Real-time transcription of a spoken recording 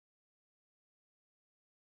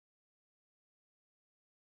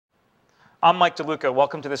I'm Mike DeLuca.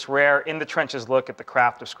 Welcome to this rare In the Trenches look at the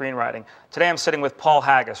craft of screenwriting. Today I'm sitting with Paul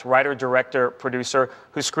Haggis, writer, director, producer,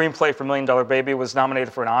 whose screenplay for $1 Million Baby was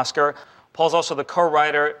nominated for an Oscar. Paul's also the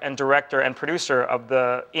co-writer and director and producer of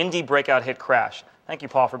the indie breakout hit Crash. Thank you,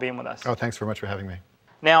 Paul, for being with us. Oh, thanks very much for having me.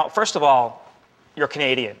 Now, first of all, you're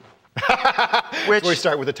Canadian. Which, we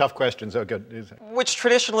start with the tough questions. Oh, good. Which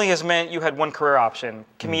traditionally has meant you had one career option,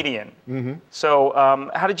 comedian. Mm-hmm. So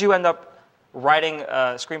how did you end up writing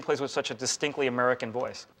screenplays with such a distinctly American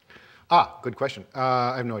voice? Good question.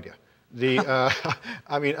 I have no idea.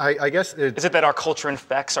 I mean, I guess... Is it that our culture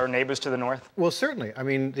infects our neighbors to the north? Well, certainly. I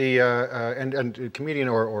mean, and comedian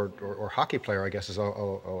or hockey player, I guess, is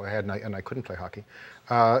all I had, and I couldn't play hockey.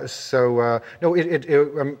 No,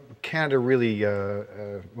 Canada really,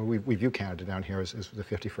 we view Canada down here as the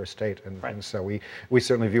 51st state, and so we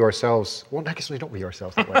certainly view ourselves, well, I guess we don't view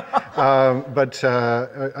ourselves that way.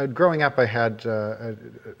 But growing up, I had,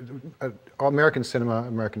 American cinema,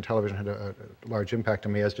 American television had a large impact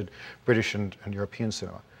on me, as did British and European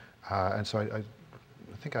cinema. And so I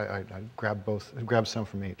think I grabbed some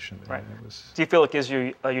from each. And it was... Do you feel it gives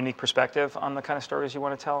you a unique perspective on the kind of stories you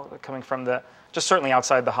want to tell, coming from just certainly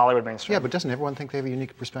outside the Hollywood mainstream? Yeah, but doesn't everyone think they have a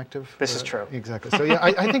unique perspective? This is true. Exactly. So yeah,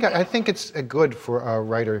 I think it's good for a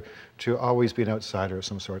writer to always be an outsider of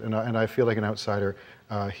some sort, and I feel like an outsider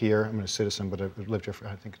here. I'm a citizen, but I've lived here for,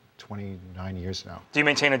 I think, 29 years now. Do you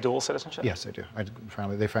maintain a dual citizenship? Yes, I do.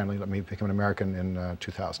 They finally let me become an American in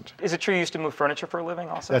 2000. Is it true you used to move furniture for a living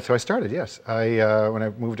also? That's how I started, yes. When I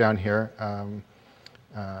moved down here,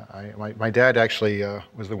 my dad actually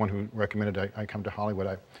was the one who recommended I come to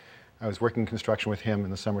Hollywood. I was working in construction with him in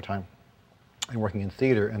the summertime and working in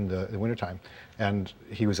theater in the wintertime. And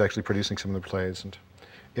he was actually producing some of the plays. And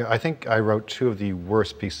yeah, I think I wrote two of the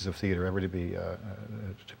worst pieces of theater ever to be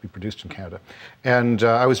produced in Canada. And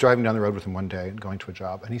I was driving down the road with him one day and going to a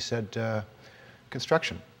job, and he said,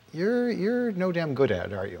 "Construction, you're no damn good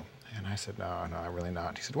at it, are you?" And I said, "No, I'm really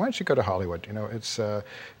not." He said, "Why don't you go to Hollywood? You know, it's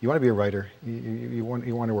you want to be a writer. You want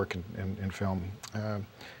to work in film.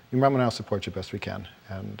 Your mom and I'll support you best we can."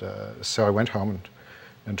 And so I went home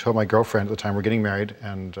and told my girlfriend at the time, we're getting married,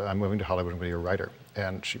 and I'm moving to Hollywood and be a writer.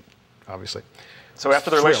 And she, obviously. So after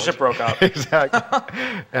the relationship broke up. Exactly.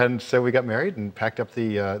 And so we got married and packed up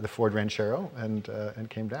the Ford Ranchero and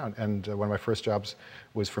came down. And one of my first jobs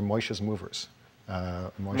was for Moishe's Movers.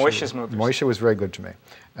 Moishe's Movers. Moishe was very good to me.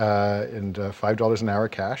 And $5 an hour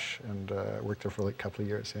cash, and worked there for like a couple of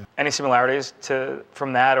years. Yeah. Any similarities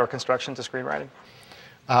from that or construction to screenwriting?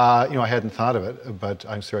 You know, I hadn't thought of it, but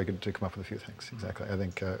I'm sure I could come up with a few things. Exactly. I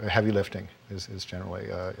think heavy lifting is generally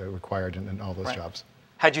required in all those jobs.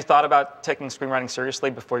 Had you thought about taking screenwriting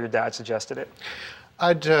seriously before your dad suggested it?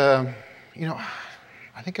 You know,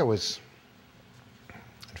 I think I was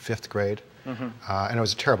in 5th grade, and I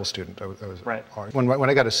was a terrible student. I was when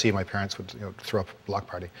I got a C, my parents would throw up a block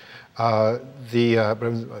party. But it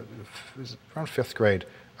was around 5th grade.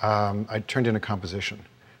 I turned in a composition,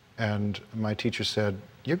 and my teacher said,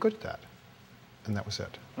 "You're good at that," and that was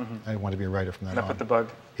it. I wanted to be a writer from that on. That put the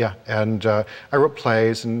bug. Yeah, and I wrote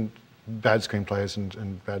plays and bad screenplays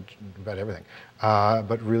and bad everything,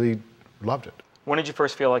 but really loved it. When did you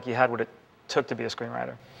first feel like you had what it took to be a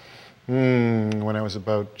screenwriter? When I was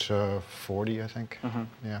about 40, I think.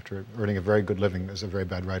 Yeah, after earning a very good living as a very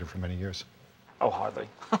bad writer for many years. Oh, hardly.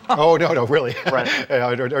 Oh, no, really. Right.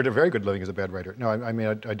 I earned a very good living as a bad writer. No, I mean,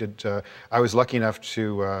 I did. I was lucky enough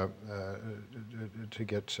to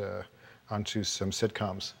get onto some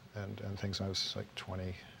sitcoms and things when I was like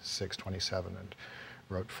 26, 27, and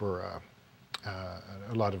wrote for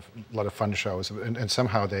a lot of fun shows, and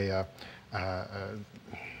somehow they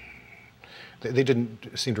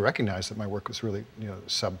didn't seem to recognize that my work was really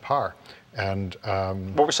subpar. And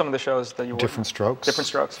what were some of the shows that you worked on? Different Strokes. Different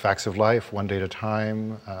Strokes. Facts of Life, One Day at a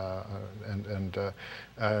Time,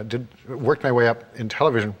 worked my way up in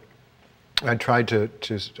television. I'd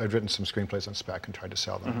written some screenplays on spec and tried to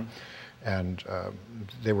sell them. And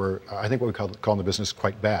they were, I think, what we call in the business,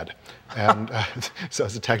 quite bad. And so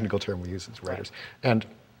it's a technical term we use as writers. And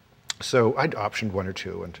so I'd optioned one or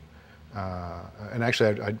two, and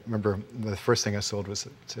actually I remember the first thing I sold was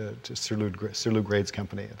to Sir Lou Grade's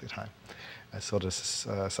company at the time. I sold a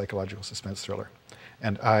psychological suspense thriller,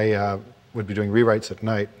 and I would be doing rewrites at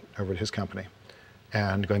night over at his company,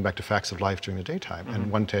 and going back to Facts of Life during the daytime.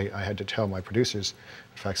 And one day I had to tell my producers,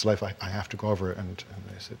 Facts of Life, I have to go over and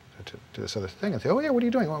they said to do this other thing. I said, "Oh yeah, what are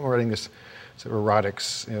you doing?" "Well, I'm writing this sort of erotic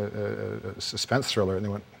suspense thriller." And they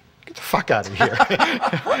went, get the fuck out of here.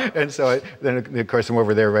 And so then, of course, I'm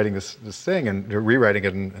over there writing this thing and they're rewriting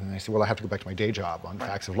it, and I said, well, I have to go back to my day job on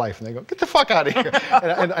Facts of Life. And they go, get the fuck out of here.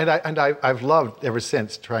 and I've loved ever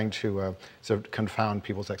since trying to sort of confound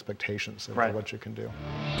people's expectations of what you can do.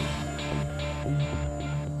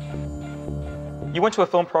 You went to a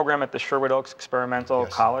film program at the Sherwood Oaks Experimental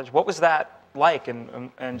College. What was that like? And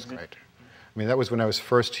it was great. I mean, that was when I was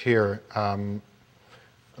first here. I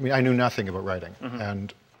mean, I knew nothing about writing.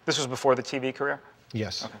 And this was before the TV career?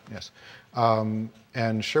 Yes, yes.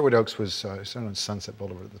 And Sherwood Oaks was on Sunset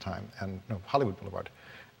Boulevard at the time, and no, Hollywood Boulevard.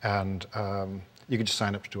 And you could just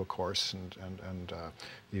sign up to do a course, and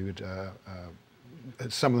you would,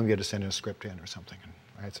 some of them you had to send in a script in or something. And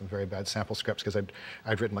I had some very bad sample scripts because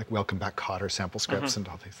I'd written like Welcome Back, Kotter sample scripts and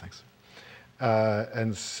all these things.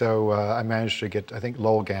 And so I managed to get, I think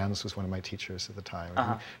Lowell Gans was one of my teachers at the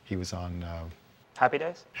time. He was on Happy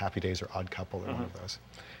Days? Happy Days or Odd Couple or one of those.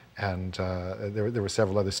 And there were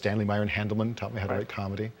several others. Stanley Meyer and Handelman taught me how to write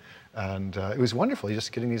comedy. And it was wonderful,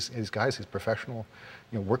 just getting these guys, these professional,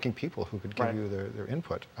 working people who could give you their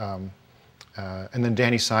input. And then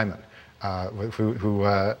Danny Simon, who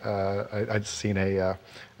I'd seen an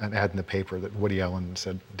ad in the paper that Woody Allen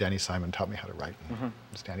said, Danny Simon taught me how to write.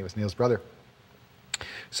 Danny was Neil's brother.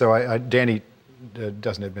 So Danny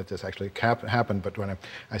doesn't admit this actually happened, but when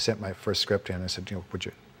I sent my first script in, I said,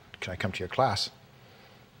 can I come to your class?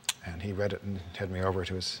 And he read it and had me over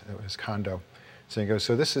to his condo. So he goes,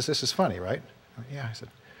 so this is funny, right? Yeah, I said,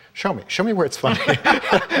 show me where it's funny.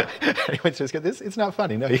 And he went to his kid, it's not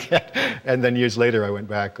funny, no, you can't. And then years later, I went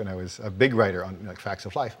back when I was a big writer on Facts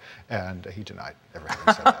of Life, and he denied ever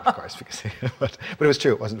having said that, of course, because but it was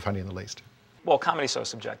true, it wasn't funny in the least. Well, comedy's so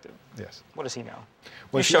subjective. Yes. What does he know?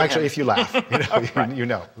 Well, actually, if you laugh, you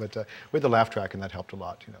know. But with the laugh track, and that helped a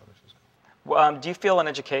lot, Well, do you feel an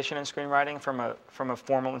education in screenwriting from a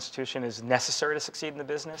formal institution is necessary to succeed in the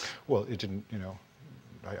business? Well, it didn't,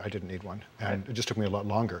 I didn't need one, and it just took me a lot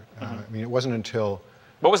longer. I mean, it wasn't until...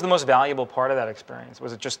 What was the most valuable part of that experience?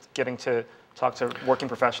 Was it just getting to talk to working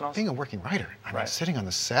professionals? Being a working writer. I mean, sitting on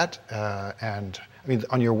the set, and I mean,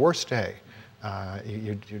 on your worst day,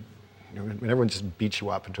 when everyone just beat you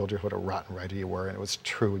up and told you what a rotten writer you were, and it was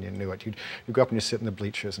true and you knew it, you'd go up and you'd sit in the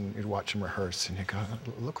bleachers and you'd watch them rehearse, and you'd go,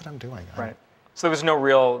 look what I'm doing. Right. So there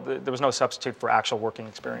was no substitute for actual working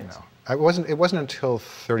experience? No. It wasn't until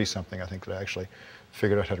 30-something, I think, that I actually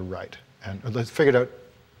figured out how to write. And figured out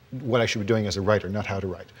what I should be doing as a writer, not how to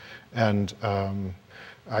write. And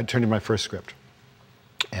I turned in my first script,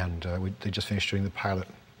 and they just finished doing the pilot.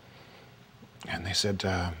 And they said,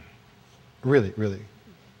 really, really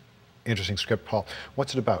interesting script, Paul.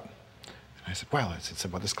 What's it about? And I said, well, it's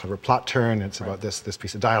about this clever plot turn, it's about this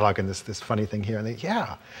piece of dialogue and this funny thing here. And they,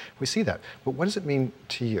 yeah, we see that. But what does it mean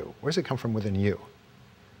to you? Where does it come from within you?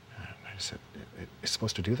 And I said, it's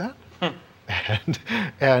supposed to do that?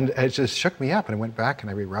 And it just shook me up, and I went back and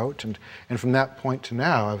I rewrote, and from that point to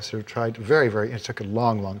now, I've sort of tried it took a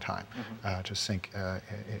long, long time to sink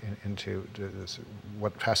into this,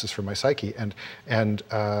 what passes for my psyche,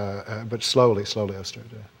 but slowly I've started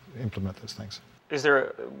to implement those things.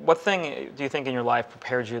 What thing do you think in your life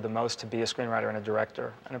prepared you the most to be a screenwriter and a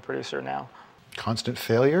director and a producer now? Constant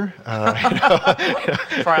failure.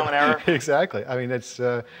 Trial and error. Exactly. I mean, it's,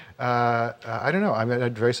 I don't know. I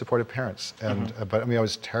had very supportive parents, but I mean, I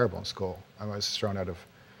was terrible in school. I was thrown out of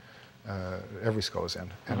every school I was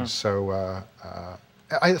in. And so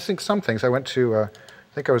I think some things, I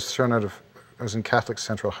think I was thrown out of, I was in Catholic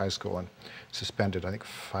Central High School and suspended, I think,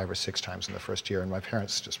 5 or 6 times in the first year, and my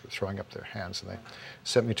parents just were throwing up their hands, and they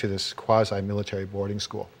sent me to this quasi-military boarding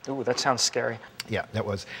school. Ooh, that sounds scary. Yeah, that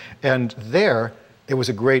was. And there, it was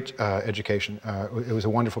a great education. It was a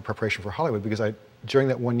wonderful preparation for Hollywood, because during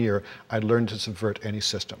that 1 year, I learned to subvert any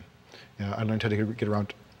system. I learned how to get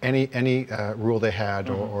around any rule they had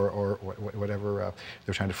or whatever they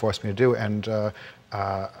were trying to force me to do, and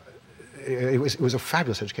it was a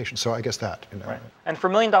fabulous education. So I guess that. Right. And for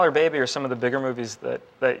 $1 Million Baby or some of the bigger movies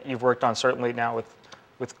that you've worked on, certainly now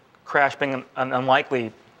with Crash being an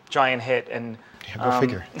unlikely giant hit, and yeah, go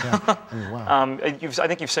figure. Yeah. I mean, wow. I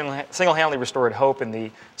think you've single-handedly restored hope in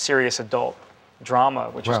the serious adult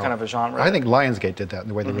drama, which is kind of a genre. I think Lionsgate did that in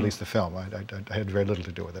the way they released the film. I had very little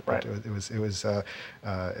to do with it, but it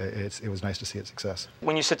was nice to see its success.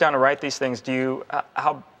 When you sit down to write these things,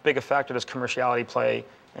 how big a factor does commerciality play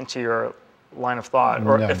into your line of thought,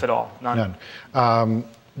 or if at all? None.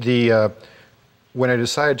 When I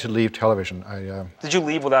decided to leave television, Did you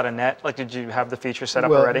leave without a net? Like, did you have the feature set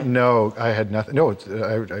up already? No, I had nothing. No,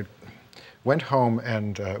 I went home,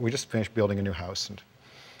 and we just finished building a new house,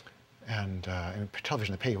 and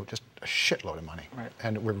television, they pay you just a shitload of money. Right.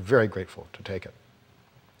 And we're very grateful to take it.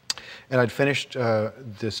 And I'd finished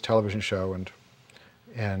this television show,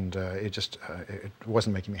 and it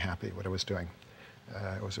wasn't making me happy what I was doing.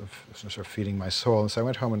 It was sort of feeding my soul. And so I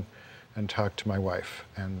went home and talked to my wife.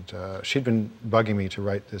 And she'd been bugging me to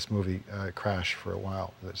write this movie, Crash, for a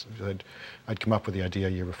while. I'd come up with the idea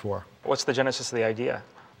a year before. What's the genesis of the idea?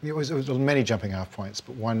 It was many jumping off points,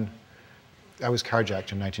 but one, I was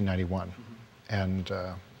carjacked in 1991. And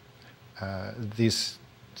these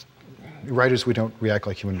writers, we don't react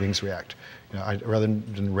like human beings react. You know, rather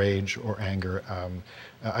than rage or anger,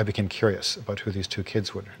 I became curious about who these two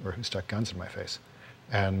kids were who stuck guns in my face.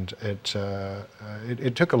 And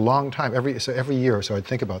it took a long time. Every year or so I'd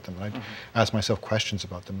think about them, and I'd ask myself questions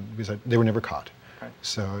about them, because they were never caught. Right.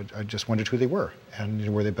 So I just wondered who they were,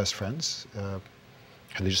 and were they best friends?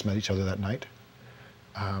 Had they just met each other that night?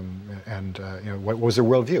 What was their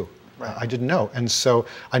worldview? Right. I didn't know, and so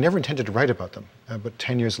I never intended to write about them. But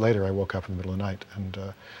 10 years later, I woke up in the middle of the night,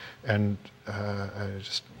 and I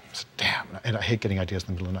just said, damn! And I hate getting ideas in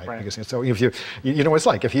the middle of the night, right. Because so if you know what it's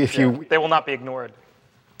like if you they will not be ignored.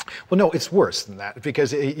 Well, no, it's worse than that,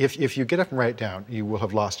 because if you get up and write it down, you will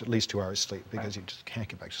have lost at least 2 hours sleep, because you just can't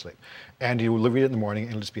get back to sleep, and you will read it in the morning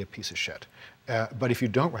and it'll just be a piece of shit. But if you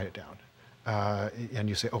don't write it down, and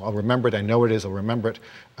you say, oh, I'll remember it, I know it is, I'll remember it,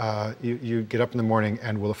 you get up in the morning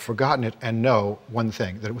and will have forgotten it and know one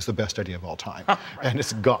thing, that it was the best idea of all time, right. And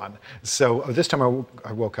it's gone. So this time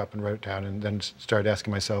I woke up and wrote it down, and then started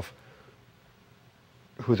asking myself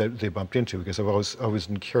who they bumped into, because I've always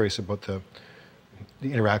been curious about the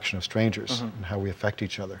interaction of strangers and how we affect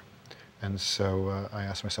each other. And so I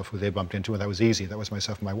asked myself who they bumped into, and that was easy. That was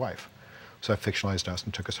myself and my wife. So I fictionalized us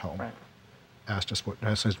and took us home. Right. Asked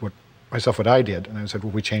myself what I did, and I said,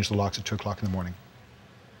 well, we changed the locks at 2 o'clock in the morning.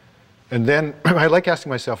 And then I like asking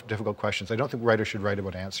myself difficult questions. I don't think writers should write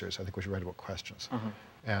about answers. I think we should write about questions.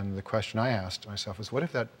 And the question I asked myself was, what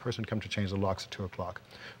if that person had come to change the locks at 2 o'clock?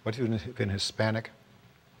 What if he had been Hispanic,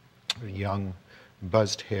 young,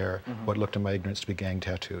 buzzed hair, what looked in my ignorance to be gang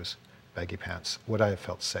tattoos, baggy pants? Would I have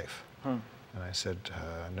felt safe? And I said,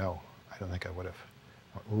 no, I don't think I would have.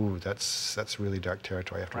 Ooh, that's really dark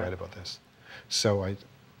territory. I have to write about this. So I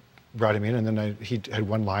brought him in, and then he had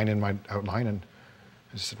one line in my outline, and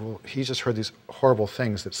I said, well, he just heard these horrible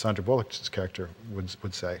things that Sandra Bullock's character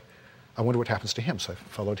would say. I wonder what happens to him. So I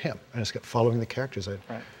followed him, and I just kept following the characters.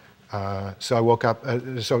 So I woke up,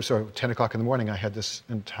 so 10 o'clock in the morning, I had this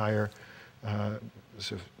entire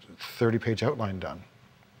sort of 30-page outline done.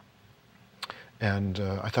 And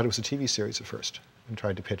I thought it was a TV series at first, and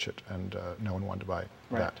tried to pitch it, and no one wanted to buy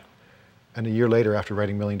that. And a year later, after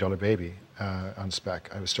writing $1 Million Baby on spec,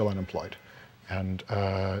 I was still unemployed. And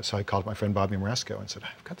so I called my friend Bobby Moresco and said,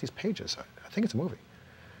 I've got these pages, I think it's a movie.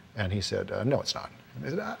 And he said, no, it's not. And I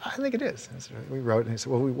said, I think it is. And so we wrote, and he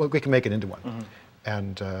said, well, we can make it into one.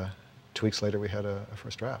 And 2 weeks later, we had a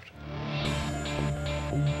first draft.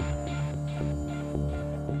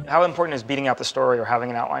 How important is beating out the story or having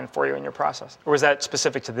an outline for you in your process? Or is that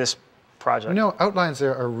specific to this project? No, outlines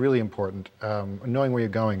are really important. Knowing where you're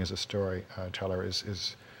going as a storyteller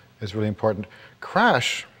is really important.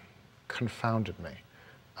 Crash confounded me.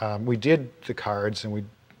 We did the cards, and we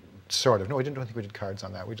sort of, no, I didn't think we did cards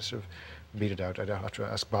on that. We just sort of beat it out. I'd have to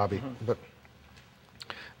ask Bobby. But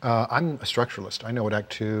I'm a structuralist. I know what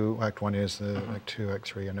Act 2, Act 1 is, Act 2, Act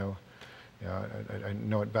 3, I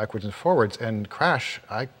know it backwards and forwards. And Crash,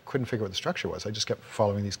 I couldn't figure out what the structure was. I just kept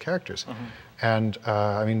following these characters. And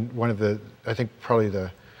I mean, I think probably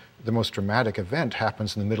the most dramatic event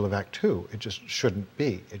happens in the middle of Act 2. It just shouldn't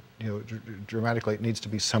be. Dramatically, it needs to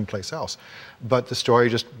be someplace else. But the story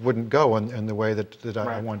just wouldn't go in the way that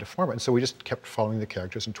I wanted to form it. And so we just kept following the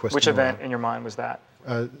characters and twisting. Which event in your mind was that?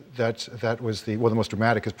 That was the most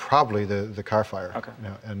dramatic is probably the car fire. Okay.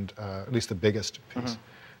 And at least the biggest piece.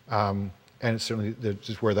 And it's certainly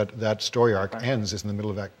just where that story arc ends is in the middle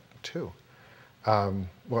of Act 2. Well,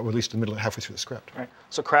 at least halfway through the script. Right.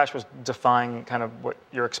 So Crash was defying kind of what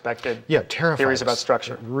your expected terrified theories about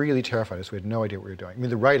structure. It really terrified us. We had no idea what we were doing. I mean,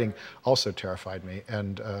 the writing also terrified me,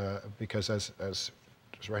 and because as I was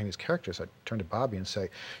writing these characters, I'd turn to Bobby and say,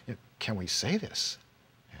 can we say this?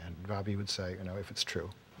 And Bobby would say, if it's true,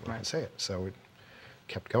 we can say it. So we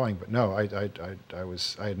kept going, but no, when I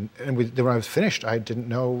was finished, I didn't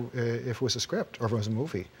know if it was a script or if it was a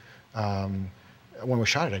movie. When we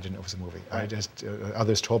shot it, I didn't know it was a movie.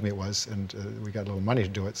 Others told me it was, and we got a little money to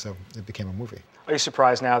do it, so it became a movie. Are you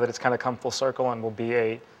surprised now that it's kind of come full circle and will be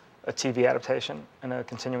a a TV adaptation and a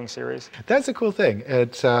continuing series? That's a cool thing.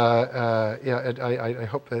 It's yeah. I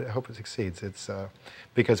hope it succeeds. It's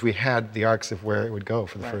because we had the arcs of where it would go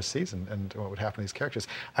for the first season and what would happen to these characters.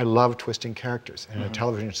 I love twisting characters. And in a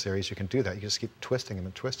television series, you can do that. You just keep twisting them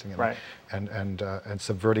and twisting them, and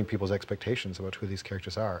subverting people's expectations about who these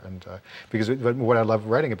characters are. And because what I love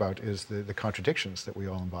writing about is the contradictions that we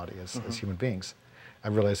all embody as human beings. I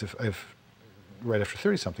realized if right after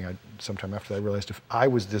 30-something, sometime after that, I realized if I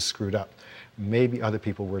was this screwed up, maybe other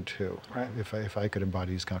people were too. Right. If I could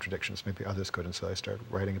embody these contradictions, maybe others could, and so I started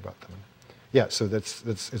writing about them. Yeah, so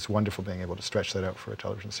it's wonderful being able to stretch that out for a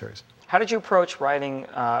television series. How did you approach writing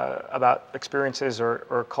about experiences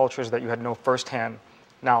or cultures that you had no firsthand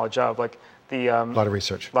knowledge of, like the? A lot of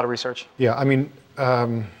research. A lot of research. Yeah, I mean,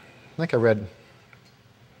 I think I read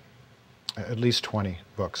at least 20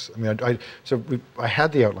 books. I mean, I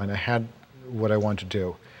had the outline. I had what I wanted to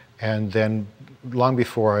do, and then long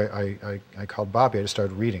before I called Bobby, I just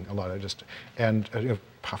started reading a lot.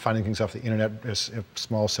 Finding things off the internet,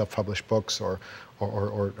 small self-published books or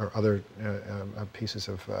other pieces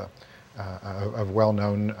of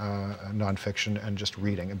well-known nonfiction, and just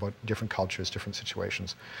reading about different cultures, different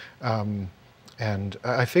situations. And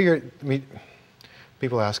I figured, I mean,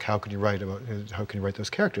 people ask, how can you write those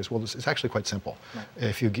characters? Well, it's actually quite simple. Right.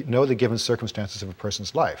 If you know the given circumstances of a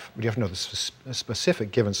person's life, but you have to know the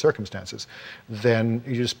specific given circumstances, then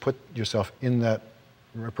you just put yourself in that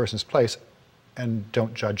person's place and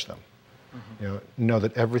don't judge them. You know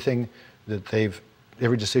that everything that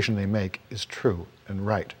every decision they make is true and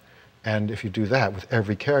right. And if you do that with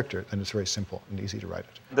every character, then it's very simple and easy to write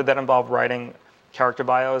it. Did that involve writing character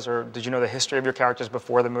bios, or did you know the history of your characters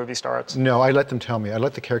before the movie starts? No, I let them tell me. I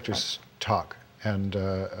let the characters talk. And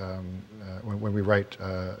when we write,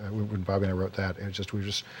 when Bobby and I wrote that, we were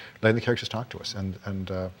just letting the characters talk to us. And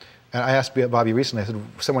I asked Bobby recently, I said,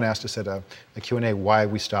 someone asked us at a Q&A why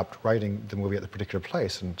we stopped writing the movie at the particular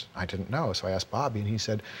place, and I didn't know, so I asked Bobby, and he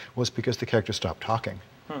said, well, it's because the characters stopped talking.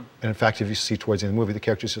 And in fact, if you see towards the end of the movie, the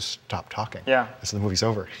characters just stop talking. Yeah. So the movie's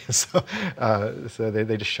over. So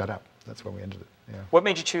they just shut up. That's when we ended it. Yeah. What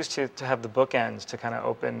made you choose to have the bookends to kind of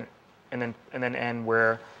open and then end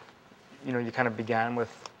where, you know, you kind of began with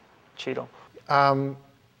Cheadle? I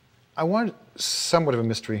wanted somewhat of a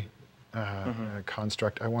mystery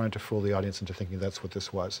construct. I wanted to fool the audience into thinking that's what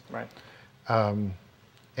this was. Right.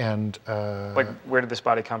 Like, where did this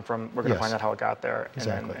body come from? We're going to find out how it got there.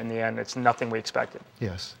 Exactly. And then in the end, it's nothing we expected.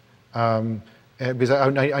 Yes. Because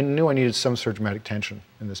I knew I needed some sort of dramatic tension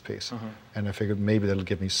in this piece, and I figured maybe that'll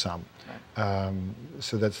give me some. Right.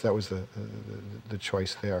 So that was the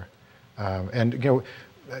choice there. And you know,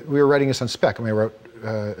 we were writing this on spec. I mean, I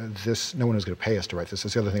wrote this. No one was going to pay us to write this.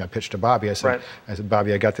 That's the other thing I pitched to Bobby. I said,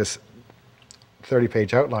 Bobby, I got this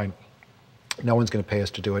 30-page outline. No one's going to pay us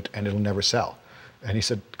to do it, and it'll never sell. And he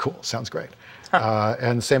said, cool, sounds great.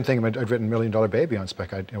 And same thing, I'd written $1 Million Baby on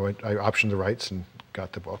spec. I optioned the rights and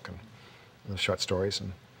got the book and the short stories,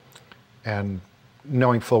 and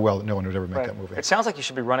knowing full well that no one would ever make that movie. It sounds like you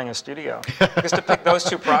should be running a studio. Because to pick those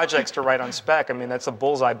two projects to write on spec, I mean, that's a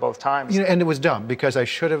bullseye both times. You know, and it was dumb, because I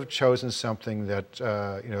should have chosen something that,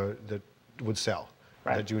 you know, that would sell.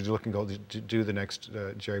 Right. That you would look and go to do the next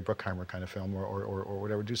Jerry Bruckheimer kind of film, or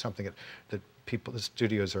whatever, do something that people, the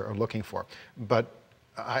studios are looking for. But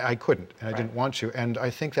I couldn't, and I didn't want to, and I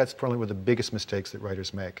think that's probably one of the biggest mistakes that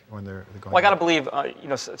writers make when they're going. Well, I got to believe, you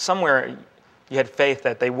know, somewhere you had faith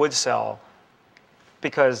that they would sell,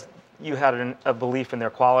 because you had a belief in their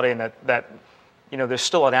quality, and that you know, there's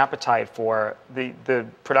still an appetite for the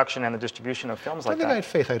production and the distribution of films like that. I don't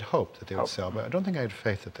think I had faith. I'd hoped that they would sell, but I don't think I had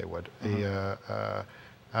faith that they would.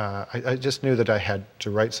 I just knew that I had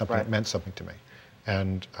to write something that meant something to me.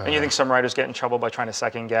 And you think some writers get in trouble by trying to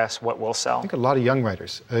second guess what will sell? I think a lot of young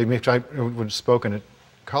writers. I would have spoken at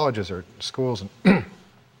colleges or schools,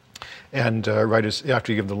 and writers,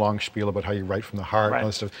 after you give the long spiel about how you write from the heart and all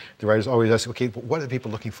this stuff, the writers always ask, okay, but what are the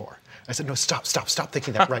people looking for? I said, no, stop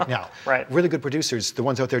thinking that right now. Really good producers, the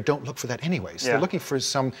ones out there, don't look for that anyways. They're looking for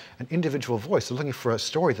an individual voice. They're looking for a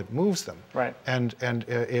story that moves them. And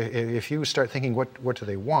if you start thinking, what do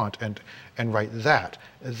they want, and write that,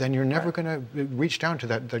 then you're never going to reach down to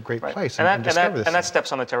that great place and discover this. And that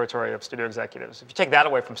steps on the territory of studio executives. If you take that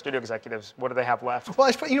away from studio executives, what do they have left?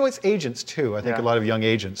 Well, you know, it's agents too. I think a lot of young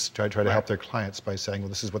agents try to help their clients by saying, well,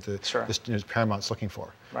 this is what this Paramount's looking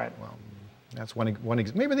for. Well, that's one.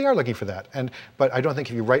 Maybe they are looking for that, but I don't think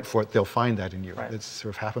if you write for it, they'll find that in you. It's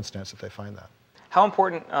sort of happenstance that they find that. How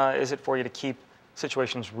important is it for you to keep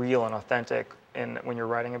situations real and authentic when you're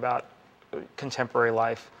writing about contemporary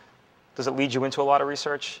life? Does it lead you into a lot of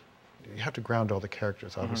research? You have to ground all the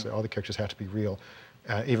characters, obviously. All the characters have to be real.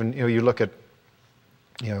 Even you look at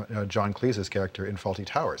John Cleese's character in Fawlty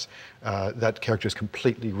Towers. That character is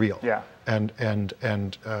completely real, and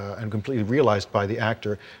completely realized by the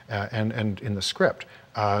actor and in the script.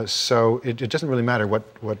 So it doesn't really matter what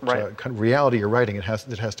kind of reality you're writing. It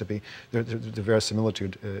has to be the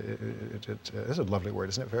verisimilitude. It's a lovely word,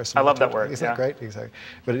 isn't it? Verisimilitude. I love that word. Isn't it great? Exactly.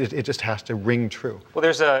 But it just has to ring true. Well,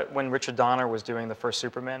 there's when Richard Donner was doing the first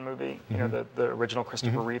Superman movie, the original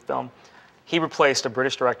Christopher Reeve film, he replaced a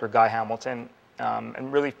British director, Guy Hamilton.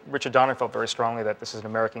 And really, Richard Donner felt very strongly that this is an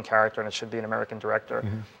American character and it should be an American director.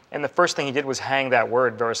 And the first thing he did was hang that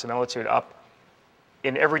word, verisimilitude, up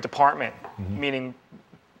in every department, meaning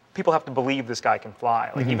people have to believe this guy can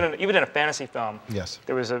fly. Like even in a fantasy film,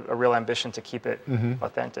 there was a real ambition to keep it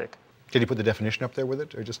authentic. Did he put the definition up there with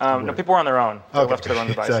it, or just? No, people were on their own. They were left to their own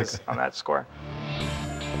devices on that score.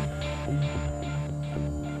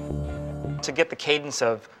 To get the cadence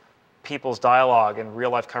of people's dialogue and real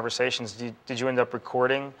life conversations, did you end up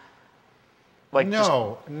recording? Like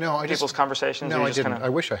people's conversations? No, I didn't. I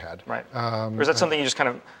wish I had. Right. Or is that something you just kind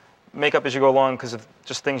of make up as you go along because of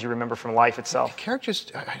just things you remember from life itself?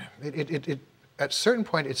 Characters, at a certain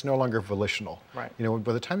point, it's no longer volitional. Right.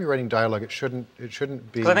 By the time you're writing dialogue, it shouldn't be.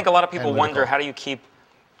 Because I think a lot of people wonder, how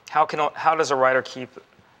does a writer keep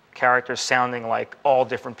characters sounding like all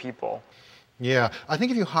different people? Yeah, I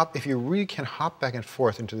think if you really can hop back and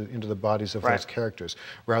forth into the bodies of those characters,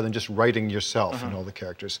 rather than just writing yourself and all the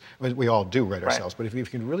characters. I mean, we all do write ourselves, but if you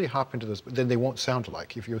can really hop into those, then they won't sound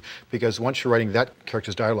alike. Because once you're writing that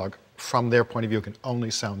character's dialogue, from their point of view, it can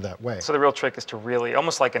only sound that way. So the real trick is to really,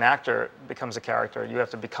 almost like an actor becomes a character, you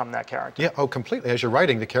have to become that character. Yeah, completely. As you're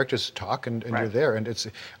writing, the characters talk and you're there.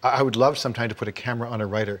 And I would love sometime to put a camera on a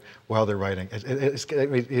writer while they're writing. It's got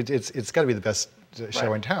to be the best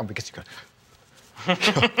show in town, because you got.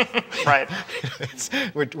 Right.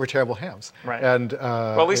 We're terrible hams. Right. And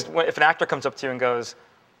well, at least if an actor comes up to you and goes,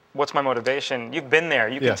 "What's my motivation?" You've been there.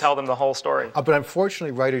 You can tell them the whole story. But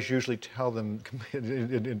unfortunately, writers usually tell them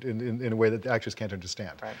in a way that the actors can't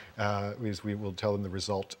understand. Right. We will tell them the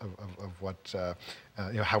result of what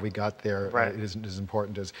how we got there isn't as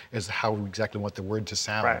important as how we exactly want the word to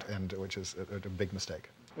sound, and which is a big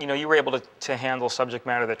mistake. You were able to handle subject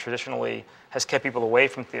matter that traditionally has kept people away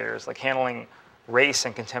from theaters, like handling race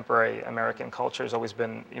and contemporary American culture has always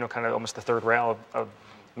been, kind of almost the third rail of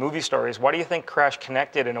movie stories. Why do you think Crash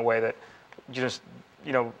connected in a way that you just,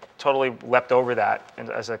 totally leapt over that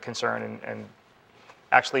as a concern and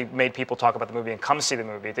actually made people talk about the movie and come see the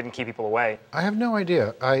movie? It didn't keep people away. I have no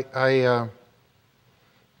idea. I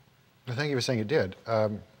thank you for saying it did.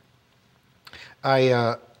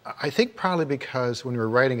 I think probably because when we were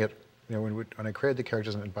writing it, when I created the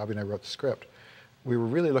characters and Bobby and I wrote the script, we were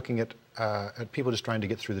really looking at people just trying to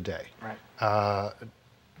get through the day. Right.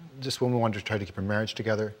 This woman wanted to try to keep her marriage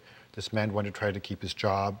together. This man wanted to try to keep his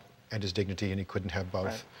job and his dignity, and he couldn't have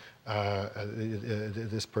both. Right.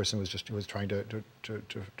 This person was trying to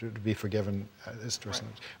be forgiven. This person,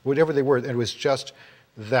 whatever they were, it was just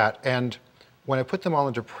that. And when I put them all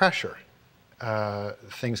under pressure,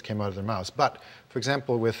 things came out of their mouths. But for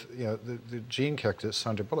example, with the Jean character that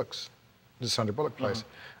Sandra Bullock plays.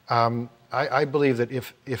 I believe that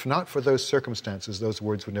if not for those circumstances, those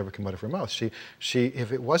words would never come out of her mouth.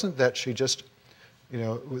 If it wasn't that she just,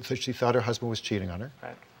 that she thought her husband was cheating on her.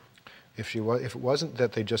 Right. If it wasn't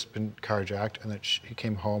that they'd just been carjacked and that he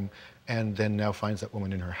came home and then now finds that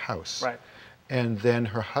woman in her house. Right. And then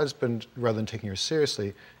her husband, rather than taking her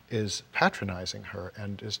seriously, is patronizing her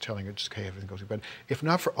and is telling her, just, okay, everything goes to bed. If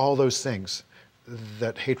not for all those things,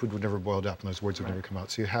 that hatred would never boiled up and those words would never come out.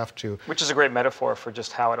 So you have to... Which is a great metaphor for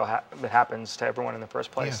just how it happens to everyone in the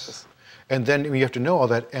first place. Yes. And then you have to know all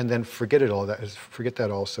that and then forget that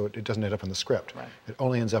all so it doesn't end up in the script. Right. It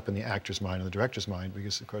only ends up in the actor's mind and the director's mind,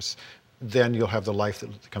 because, of course, then you'll have the life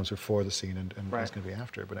that comes before the scene and it's going to be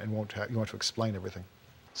after, but you want to explain everything.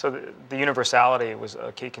 So the universality was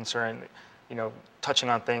a key concern, touching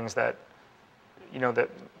on things that, that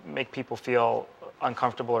make people feel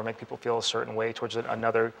uncomfortable or make people feel a certain way towards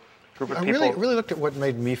another group of people. I really looked at what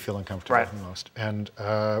made me feel uncomfortable the most. And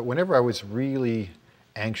whenever I was really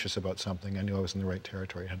anxious about something, I knew I was in the right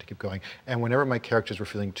territory. I had to keep going. And whenever my characters were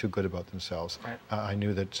feeling too good about themselves, I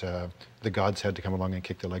knew that the gods had to come along and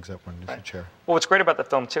kick their legs up underneath the chair. Well, what's great about the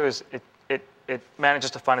film, too, is it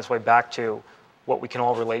manages to find its way back to what we can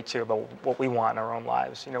all relate to about what we want in our own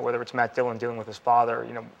lives. Whether it's Matt Dillon dealing with his father,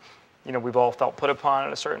 we've all felt put upon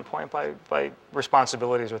at a certain point by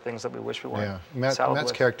responsibilities or things that we wish we weren't. Yeah,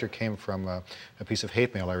 Matt's character came from a piece of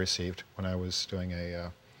hate mail I received when I was doing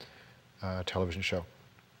a television show.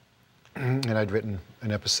 And I'd written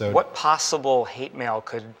an episode. What possible hate mail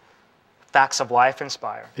could facts of life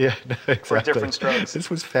inspire. Yeah, exactly. For different strokes. This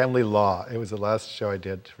was Family Law. It was the last show I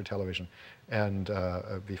did for television, and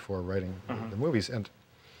before writing the movies. And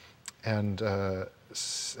it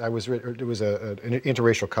was an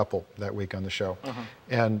interracial couple that week on the show,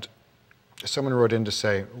 and someone wrote in to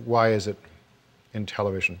say, why is it in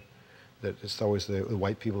television that it's always the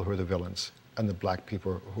white people who are the villains and the black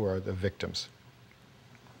people who are the victims?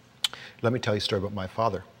 Let me tell you a story about my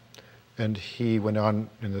father. And he went on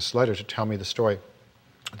in this letter to tell me the story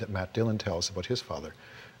that Matt Dillon tells about his father.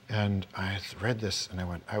 And I read this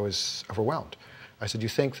and I was overwhelmed. I said, you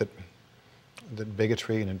think that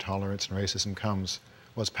bigotry and intolerance and racism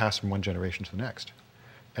was passed from one generation to the next?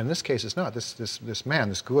 And in this case, it's not. This man,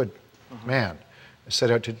 this good man,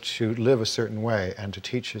 set out to live a certain way and to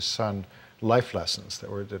teach his son life lessons that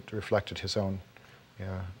reflected his own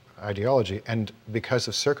ideology. And because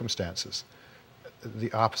of circumstances,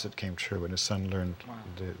 the opposite came true, and his son learned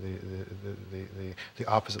the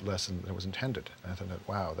opposite lesson that was intended. And I thought,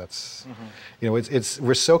 wow, that's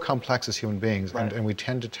we're so complex as human beings, and we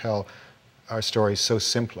tend to tell our stories so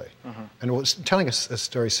simply. And telling a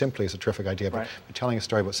story simply is a terrific idea, but telling a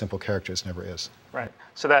story about simple characters never is. Right.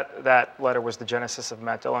 So that letter was the genesis of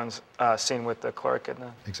Matt Dillon's scene with the clerk and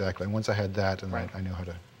the... Exactly. And once I had that, and I knew how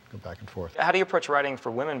to go back and forth. How do you approach writing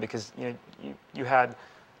for women? Because you had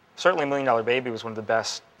certainly $1 Million Baby was one of the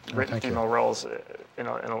best written female roles in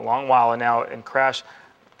a long while, and now in Crash,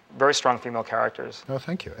 very strong female characters. Oh,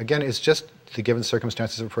 thank you. Again, it's just the given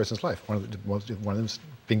circumstances of a person's life. One of them is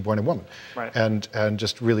being born a woman, and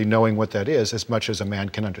just really knowing what that is, as much as a man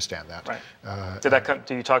can understand that. Right.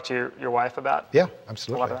 Do you talk to your wife about? Yeah,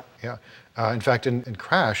 absolutely. A lot of that? Yeah. In fact, in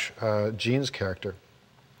Crash, Jean's character,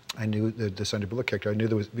 I knew the Sandra Bullock character. I knew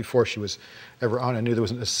there was, before she was ever on, I knew there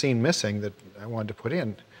was a scene missing that I wanted to put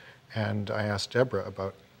in, and I asked Deborah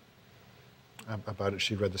about it.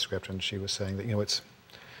 She read the script, and she was saying that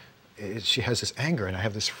she has this anger, and I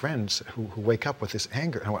have these friends who wake up with this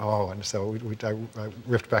anger. And I went, oh, and so I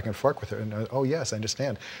riffed back and forth with her, and oh yes, I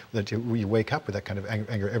understand that you wake up with that kind of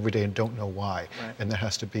anger every day and don't know why, and that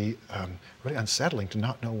has to be really unsettling to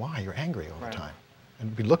not know why you're angry all the time,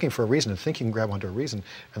 and be looking for a reason and think you can grab onto a reason,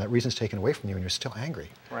 and that reason's taken away from you, and you're still angry.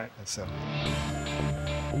 Right. And so.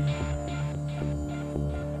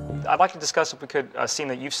 I'd like to discuss, if we could, a scene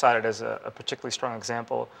that you've cited as a particularly strong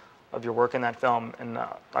example of your work in that film, and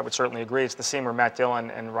I would certainly agree. It's the scene where Matt Dillon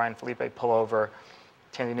and Ryan Felipe pull over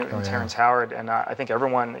Tandy Newton and Terrence Howard, and I think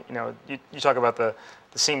everyone, you talk about the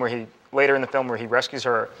scene where later in the film where he rescues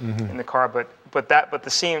her in the car, but the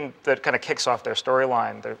scene that kind of kicks off their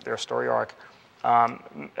storyline, their story arc,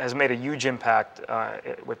 has made a huge impact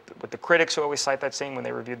with the critics who always cite that scene when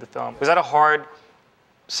they reviewed the film. Was that a hard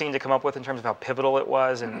scene to come up with in terms of how pivotal it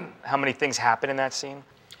was and how many things happen in that scene?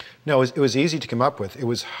 No, it was easy to come up with. It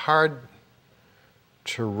was hard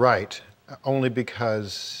to write, only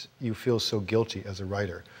because you feel so guilty as a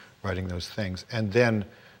writer writing those things, and then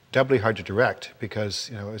doubly hard to direct because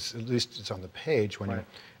at least it's on the page when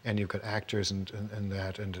and you've got actors and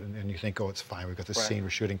you think, oh, it's fine, we've got this scene we're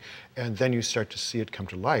shooting, and then you start to see it come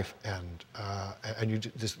to life, and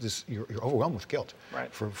you're overwhelmed with guilt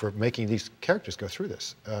for making these characters go through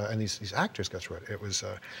this, and these actors go through it. It was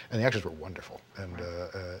and the actors were wonderful, and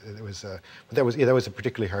it was but that was a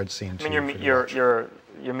particularly hard scene. I mean, you're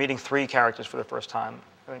meeting 3 characters for the first time,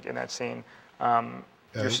 I think, in that scene.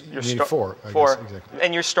 You're 4, I guess, exactly.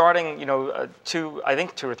 And you're starting, 2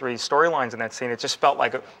 or 3 storylines in that scene. It just felt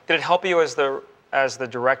like, did it help you as the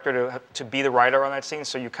director to be the writer on that scene?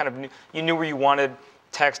 So you kind of knew where you wanted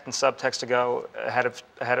text and subtext to go ahead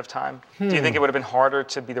of time. Do you think it would have been harder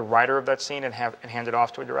to be the writer of that scene and hand it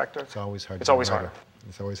off to a director? It's always hard. It's always hard.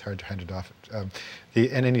 It's always hard to hand it off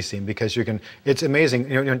in any scene, because you can. It's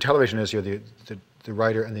amazing. In television, as you're the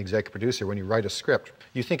writer and the executive producer, when you write a script,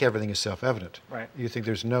 you think everything is self-evident. Right. You think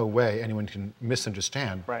there's no way anyone can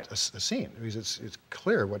misunderstand a scene, because it's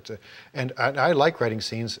clear what. And I like writing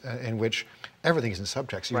scenes in which everything is in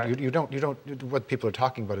subtext. You don't. What people are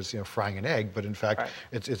talking about is frying an egg, but in fact,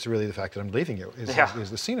 it's really the fact that I'm leaving you is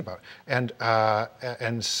the scene about.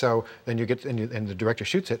 And so then you get and the director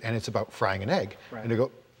shoots it, and it's about frying an egg, and you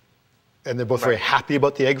go, and they're both very happy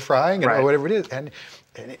about the egg frying or whatever it is, and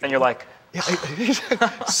you're like. Yeah,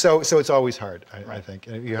 so it's always hard, I think.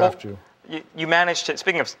 You have to. You managed to,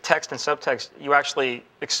 speaking of text and subtext, you actually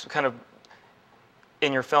kind of,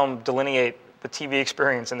 in your film, delineate the TV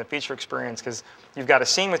experience and the feature experience, because you've got a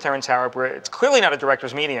scene with Terrence Howard where it's clearly not a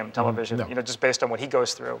director's medium, television, just based on what he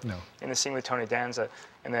goes through. No. In the scene with Tony Danza,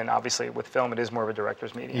 and then obviously with film, it is more of a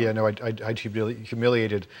director's medium. Yeah, no, I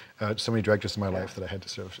humiliated so many directors in my life that I had to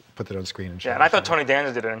sort of put that on screen and show. Yeah, and I thought Tony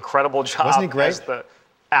Danza did an incredible job. Wasn't he great?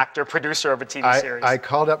 actor, producer of a TV series. I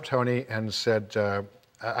called up Tony and said,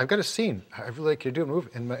 I've got a scene. I'd really like you to do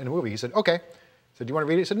in a movie. He said, okay. I said, do you want to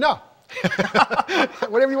read it? He said, no.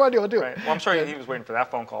 Whatever you want to do, I'll do it. Right. Well, I'm sure he was waiting for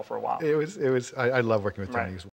that phone call for a while. I love working with Tony. Right.